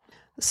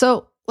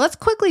 So let's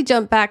quickly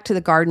jump back to the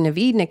Garden of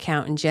Eden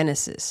account in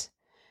Genesis.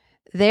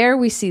 There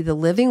we see the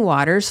living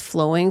waters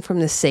flowing from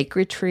the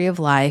sacred tree of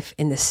life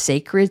in the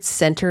sacred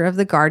center of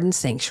the garden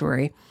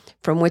sanctuary,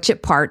 from which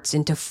it parts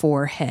into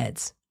four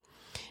heads.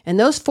 And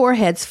those four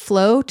heads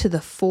flow to the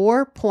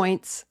 4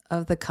 points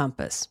of the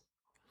compass.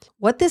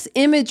 What this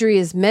imagery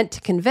is meant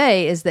to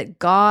convey is that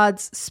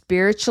God's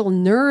spiritual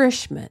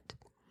nourishment,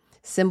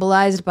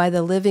 symbolized by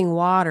the living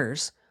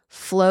waters,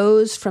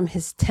 flows from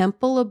his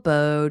temple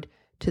abode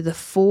to the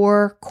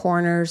four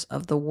corners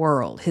of the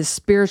world. His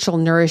spiritual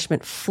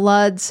nourishment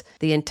floods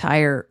the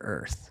entire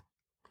earth.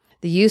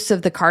 The use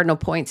of the cardinal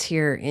points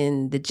here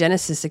in the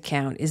Genesis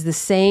account is the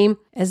same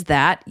as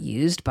that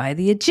used by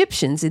the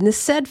Egyptians in the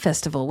Sed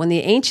festival. When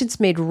the ancients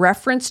made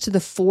reference to the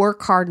four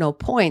cardinal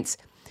points,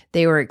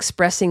 they were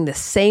expressing the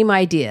same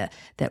idea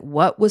that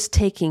what was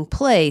taking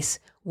place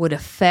would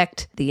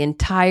affect the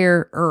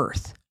entire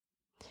earth.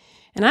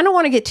 And I don't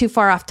want to get too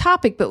far off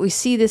topic, but we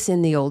see this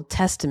in the Old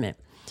Testament.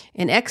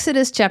 In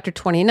Exodus chapter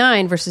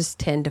 29, verses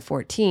 10 to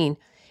 14,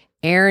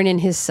 Aaron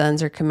and his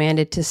sons are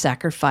commanded to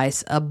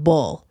sacrifice a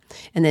bull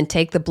and then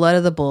take the blood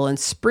of the bull and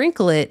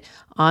sprinkle it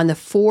on the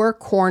four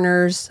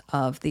corners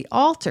of the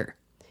altar.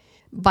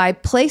 By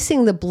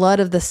placing the blood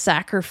of the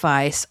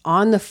sacrifice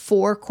on the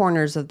four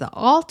corners of the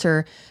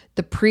altar,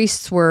 the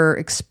priests were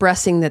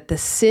expressing that the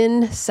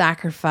sin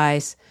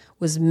sacrifice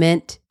was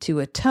meant to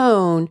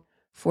atone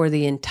for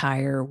the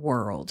entire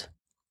world.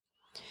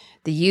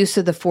 The use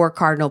of the four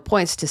cardinal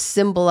points to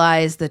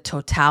symbolize the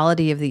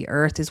totality of the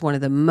earth is one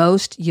of the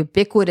most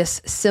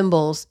ubiquitous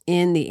symbols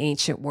in the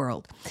ancient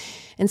world.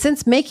 And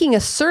since making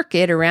a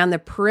circuit around the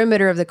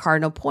perimeter of the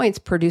cardinal points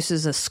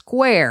produces a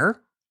square,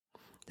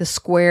 the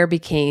square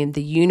became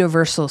the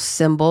universal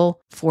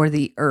symbol for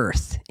the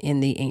earth in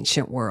the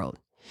ancient world.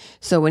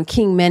 So when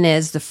King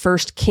Menes, the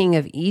first king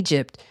of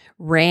Egypt,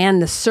 ran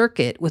the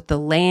circuit with the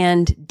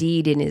land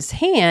deed in his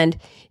hand,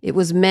 it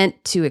was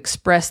meant to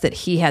express that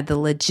he had the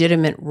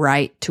legitimate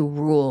right to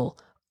rule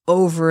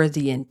over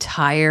the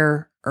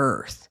entire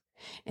earth.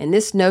 And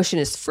this notion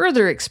is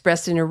further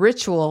expressed in a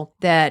ritual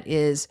that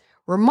is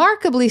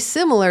remarkably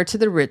similar to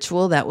the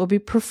ritual that will be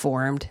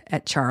performed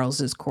at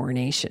Charles's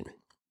coronation.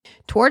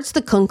 Towards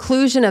the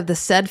conclusion of the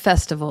Sed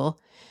festival,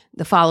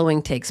 the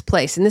following takes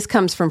place. And this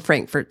comes from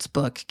Frankfurt's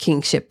book,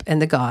 Kingship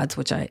and the Gods,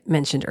 which I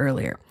mentioned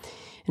earlier.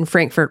 And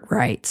Frankfurt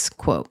writes,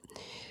 quote,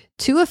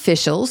 "Two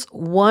officials,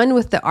 one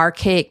with the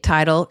archaic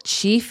title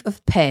Chief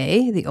of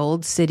Pei, the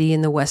old city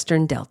in the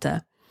Western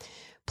Delta,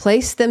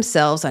 place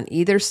themselves on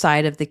either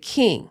side of the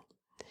king,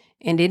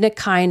 and in a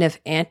kind of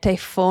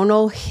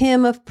antiphonal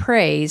hymn of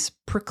praise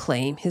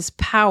proclaim his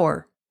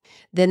power.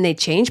 Then they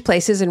change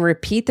places and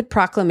repeat the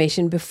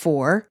proclamation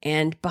before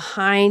and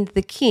behind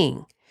the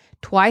king.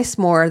 Twice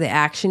more, the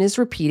action is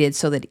repeated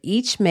so that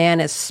each man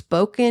has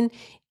spoken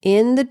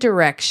in the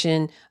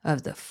direction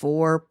of the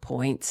 4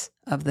 points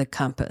of the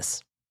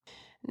compass."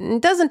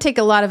 It doesn't take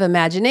a lot of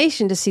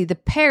imagination to see the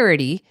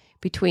parity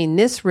between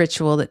this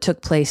ritual that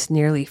took place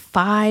nearly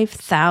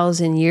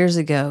 5,000 years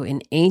ago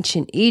in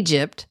ancient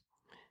Egypt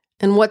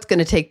and what's going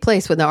to take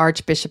place when the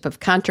Archbishop of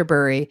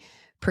Canterbury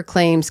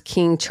proclaims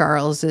King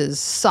Charles's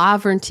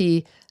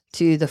sovereignty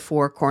to the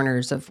four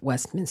corners of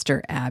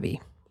Westminster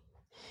Abbey.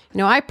 You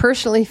know, I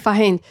personally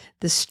find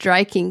the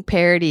striking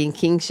parity in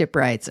kingship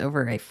rights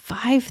over a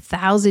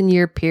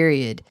 5,000-year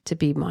period to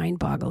be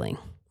mind-boggling.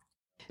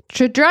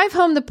 To drive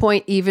home the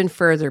point even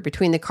further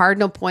between the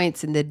cardinal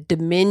points and the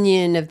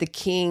dominion of the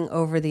king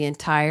over the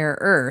entire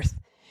earth,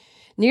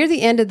 near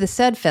the end of the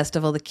Sed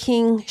festival, the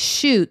king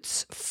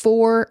shoots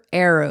 4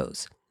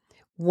 arrows,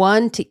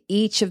 one to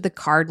each of the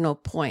cardinal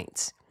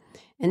points.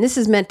 And this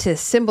is meant to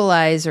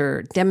symbolize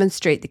or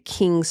demonstrate the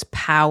king's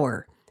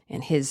power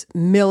and his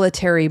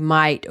military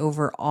might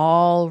over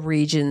all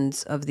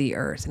regions of the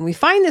earth. And we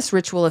find this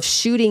ritual of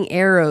shooting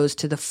arrows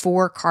to the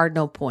 4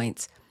 cardinal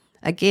points,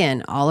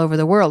 again, all over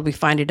the world. We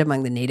find it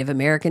among the Native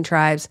American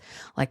tribes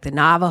like the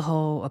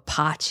Navajo,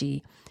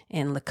 Apache,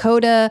 and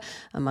Lakota,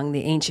 among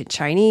the ancient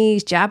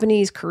Chinese,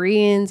 Japanese,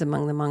 Koreans,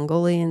 among the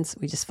Mongolians.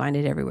 We just find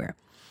it everywhere.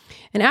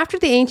 And after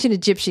the ancient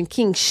Egyptian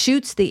king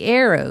shoots the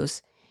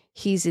arrows,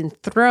 he's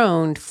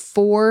enthroned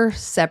 4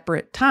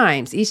 separate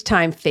times, each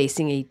time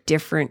facing a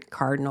different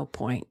cardinal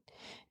point.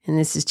 And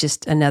this is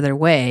just another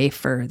way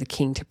for the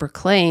king to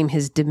proclaim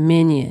his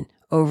dominion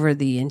over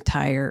the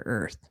entire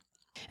earth.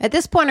 At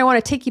this point, I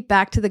want to take you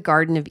back to the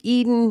Garden of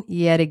Eden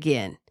yet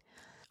again.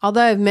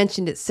 Although I've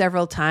mentioned it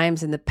several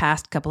times in the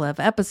past couple of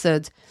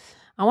episodes,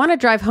 I want to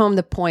drive home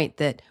the point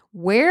that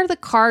where the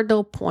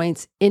cardinal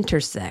points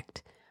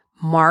intersect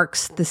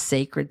marks the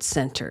sacred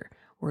center,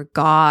 where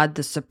God,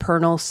 the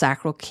supernal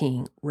sacral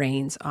king,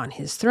 reigns on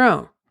his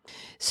throne.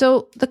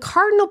 So the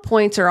cardinal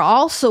points are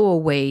also a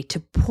way to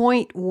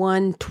point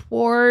one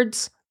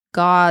towards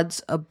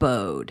God's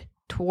abode,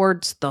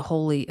 towards the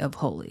Holy of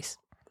Holies.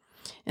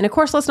 And of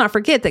course, let's not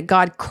forget that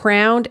God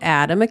crowned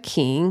Adam a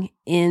king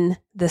in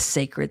the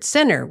sacred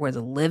center, where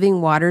the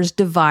living waters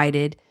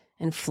divided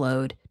and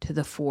flowed to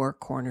the 4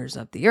 corners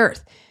of the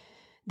earth.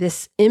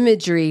 This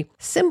imagery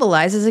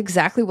symbolizes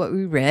exactly what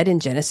we read in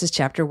Genesis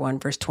chapter 1,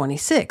 verse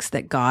 26,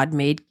 that God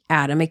made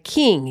Adam a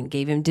king and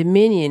gave him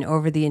dominion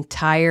over the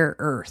entire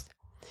earth.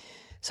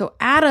 So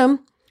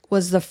Adam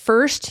was the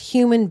first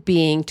human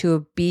being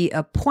to be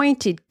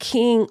appointed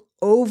king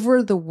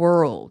over the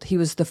world. He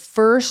was the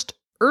first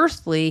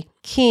earthly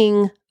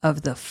king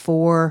of the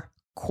 4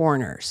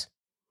 corners.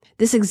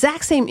 This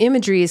exact same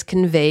imagery is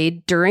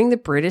conveyed during the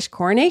British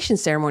coronation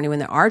ceremony when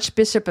the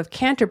Archbishop of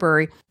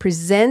Canterbury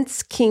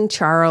presents King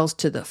Charles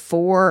to the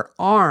four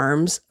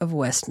arms of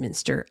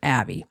Westminster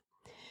Abbey.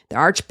 The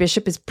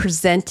Archbishop is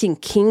presenting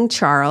King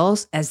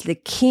Charles as the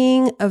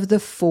king of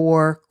the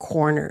four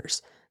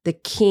corners, the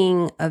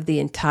king of the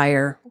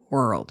entire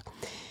world.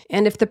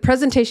 And if the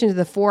presentation to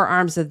the four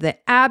arms of the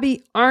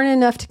Abbey aren't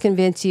enough to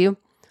convince you,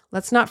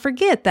 let's not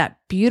forget that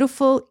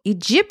beautiful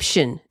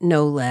Egyptian,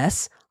 no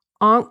less,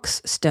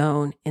 onyx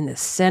stone in the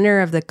center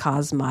of the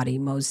Cosmati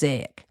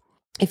mosaic.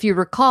 If you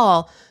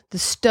recall, the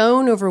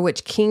stone over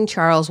which King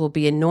Charles will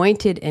be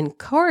anointed and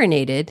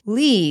coronated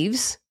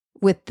leaves,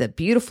 with the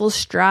beautiful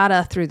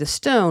strata through the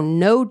stone,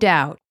 no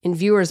doubt in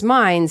viewers'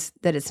 minds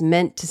that it's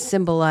meant to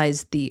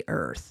symbolize the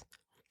earth.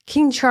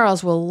 King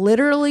Charles will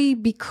literally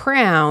be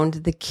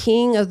crowned the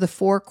king of the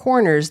four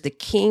corners, the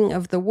king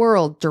of the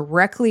world,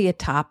 directly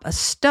atop a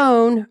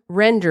stone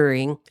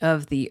rendering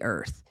of the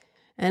earth.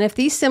 And if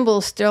these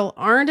symbols still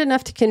aren't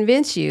enough to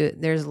convince you,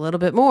 there's a little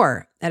bit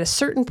more. At a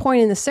certain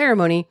point in the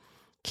ceremony,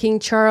 King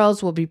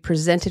Charles will be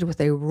presented with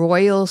a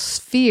royal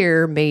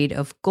sphere made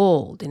of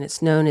gold, and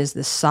it's known as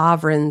the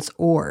sovereign's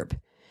orb,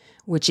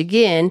 which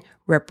again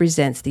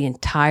represents the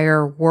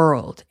entire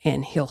world,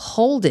 and he'll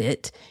hold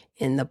it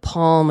in the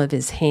palm of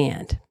his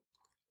hand.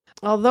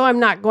 Although I'm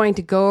not going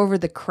to go over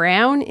the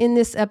crown in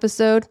this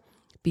episode,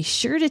 be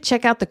sure to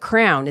check out the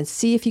crown and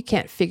see if you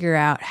can't figure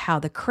out how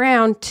the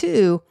crown,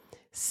 too,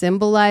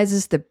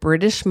 symbolizes the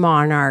British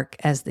monarch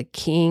as the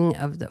king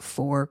of the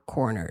four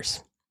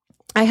corners.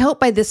 I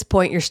hope by this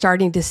point you're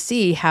starting to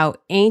see how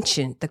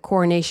ancient the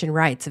coronation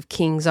rites of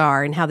kings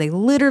are and how they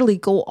literally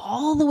go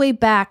all the way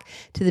back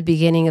to the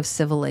beginning of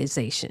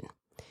civilization.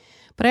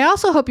 But I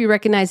also hope you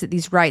recognize that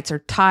these rites are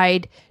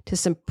tied to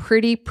some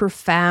pretty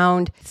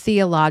profound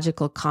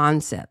theological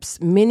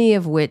concepts, many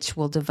of which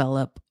will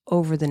develop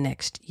over the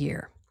next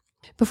year.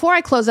 Before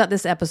I close out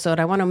this episode,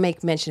 I want to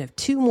make mention of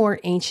two more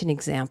ancient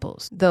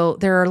examples, though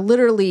there are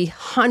literally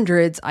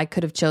hundreds I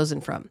could have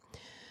chosen from.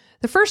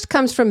 The first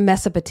comes from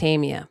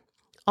Mesopotamia.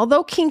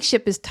 Although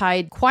kingship is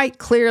tied quite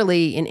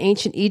clearly in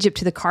ancient Egypt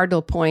to the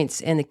cardinal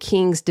points and the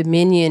king's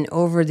dominion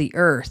over the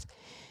earth,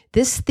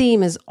 this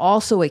theme is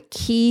also a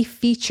key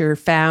feature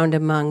found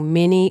among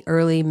many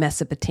early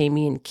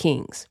Mesopotamian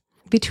kings.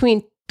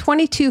 Between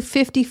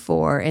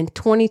 2254 and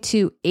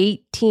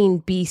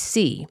 2218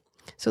 BC,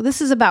 so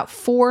this is about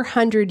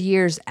 400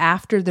 years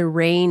after the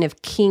reign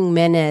of King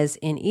Menes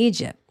in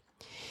Egypt,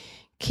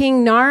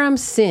 King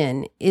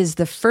Naram-Sin is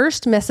the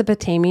first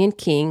Mesopotamian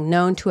king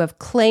known to have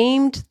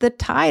claimed the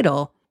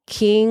title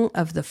King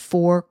of the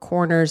Four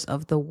Corners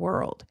of the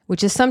World,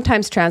 which is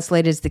sometimes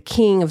translated as the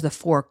King of the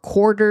Four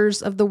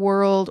Quarters of the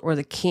World or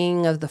the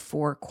King of the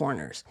Four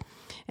Corners.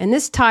 And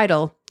this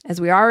title, as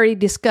we already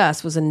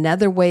discussed, was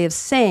another way of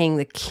saying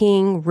the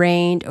king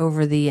reigned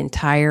over the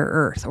entire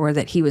earth, or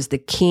that he was the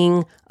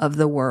king of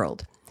the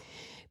world.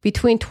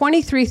 Between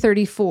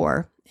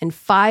 2334 and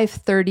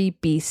 530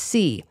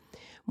 BC,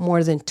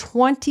 more than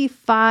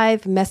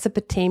 25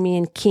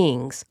 Mesopotamian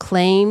kings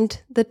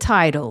claimed the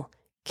title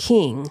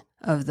King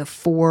of the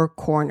Four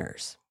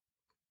Corners.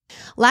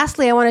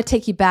 Lastly, I want to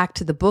take you back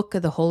to the Book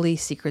of the Holy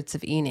Secrets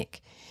of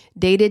Enoch,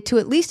 dated to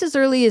at least as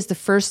early as the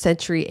 1st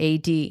century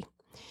AD.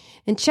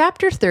 In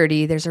chapter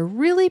 30, there's a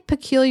really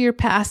peculiar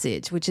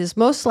passage, which is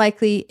most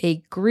likely a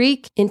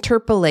Greek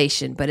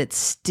interpolation, but it's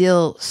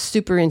still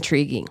super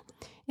intriguing.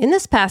 In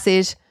this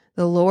passage,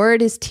 the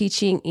Lord is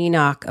teaching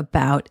Enoch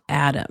about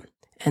Adam,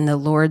 and the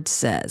Lord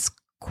says,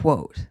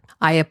 quote,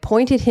 "I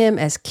appointed him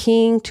as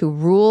king to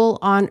rule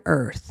on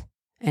earth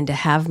and to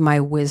have my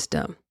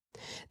wisdom.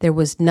 There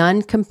was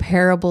none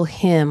comparable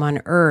him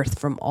on earth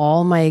from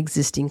all my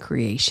existing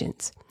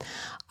creations.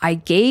 I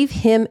gave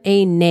him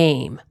a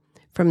name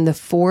from the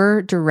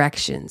four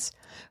directions,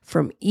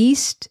 from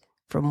east,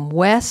 from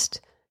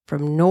west,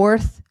 from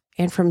north,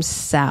 and from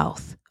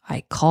south.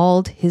 I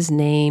called his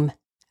name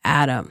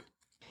Adam."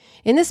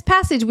 In this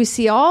passage, we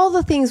see all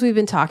the things we've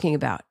been talking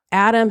about.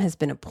 Adam has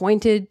been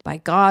appointed by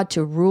God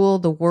to rule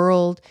the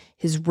world.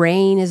 His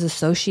reign is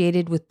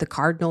associated with the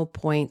cardinal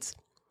points.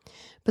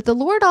 But the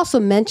Lord also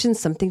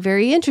mentions something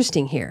very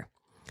interesting here.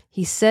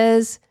 He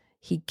says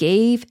he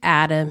gave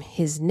Adam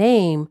his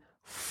name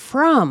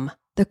from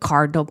the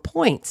cardinal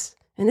points.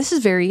 And this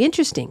is very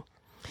interesting.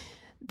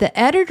 The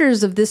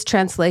editors of this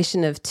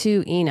translation of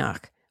 2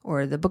 Enoch,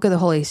 or the Book of the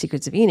Holy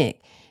Secrets of Enoch,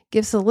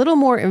 gives a little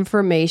more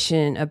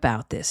information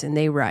about this, and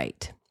they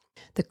write,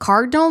 "The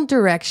cardinal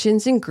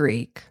directions in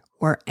Greek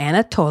were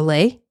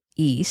Anatole,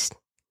 east,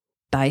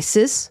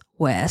 Dices,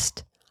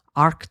 west,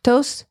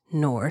 Arctos,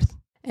 north,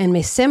 and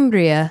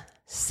Mesembria,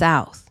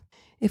 south.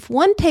 If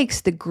one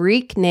takes the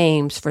Greek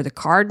names for the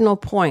cardinal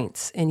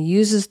points and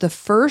uses the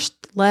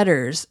first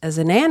letters as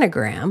an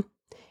anagram,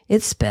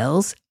 it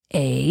spells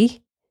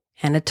A,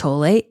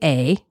 Anatole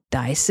A,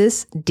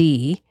 Dices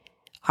D,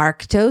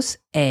 Arctos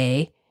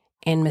A,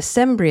 and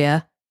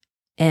Mesembria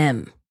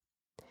M.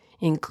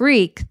 In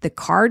Greek, the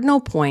cardinal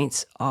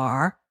points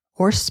are,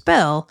 or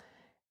spell,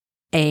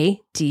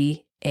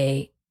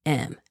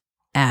 A-D-A-M,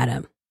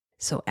 Adam.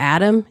 So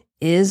Adam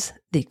is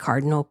the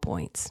cardinal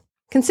points.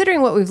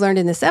 Considering what we've learned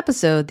in this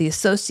episode, the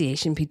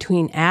association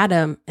between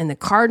Adam and the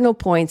cardinal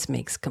points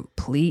makes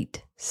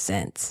complete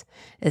sense,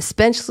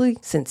 especially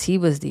since he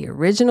was the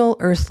original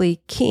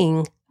earthly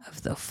king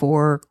of the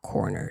four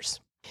corners.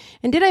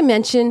 And did I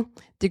mention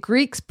the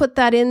Greeks put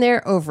that in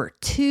there over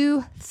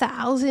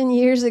 2,000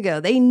 years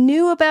ago? They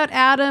knew about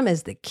Adam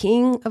as the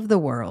king of the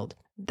world.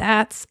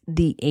 That's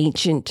the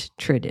ancient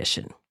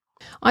tradition.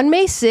 On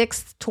May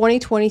 6th,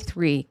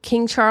 2023,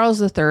 King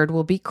Charles III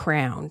will be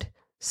crowned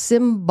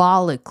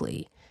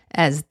symbolically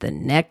as the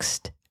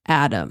next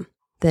Adam,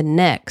 the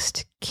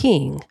next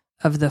king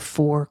of the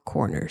four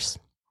corners.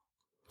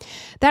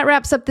 That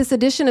wraps up this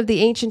edition of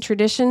the Ancient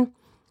Tradition.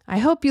 I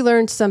hope you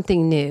learned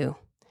something new,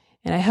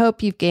 and I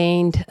hope you've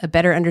gained a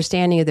better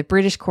understanding of the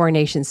British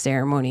coronation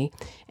ceremony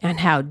and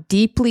how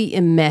deeply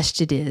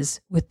enmeshed it is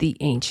with the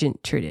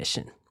ancient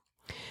tradition.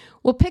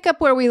 We'll pick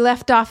up where we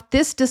left off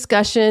this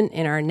discussion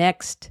in our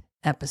next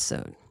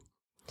episode.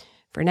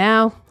 For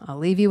now, I'll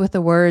leave you with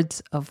the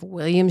words of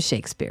William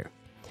Shakespeare.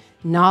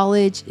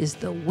 Knowledge is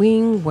the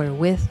wing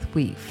wherewith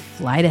we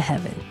fly to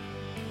heaven.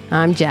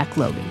 I'm Jack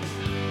Logan.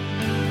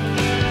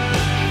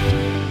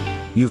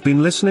 You've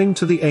been listening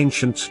to The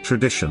Ancient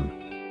Tradition,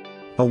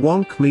 a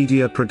Wonk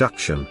Media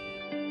production.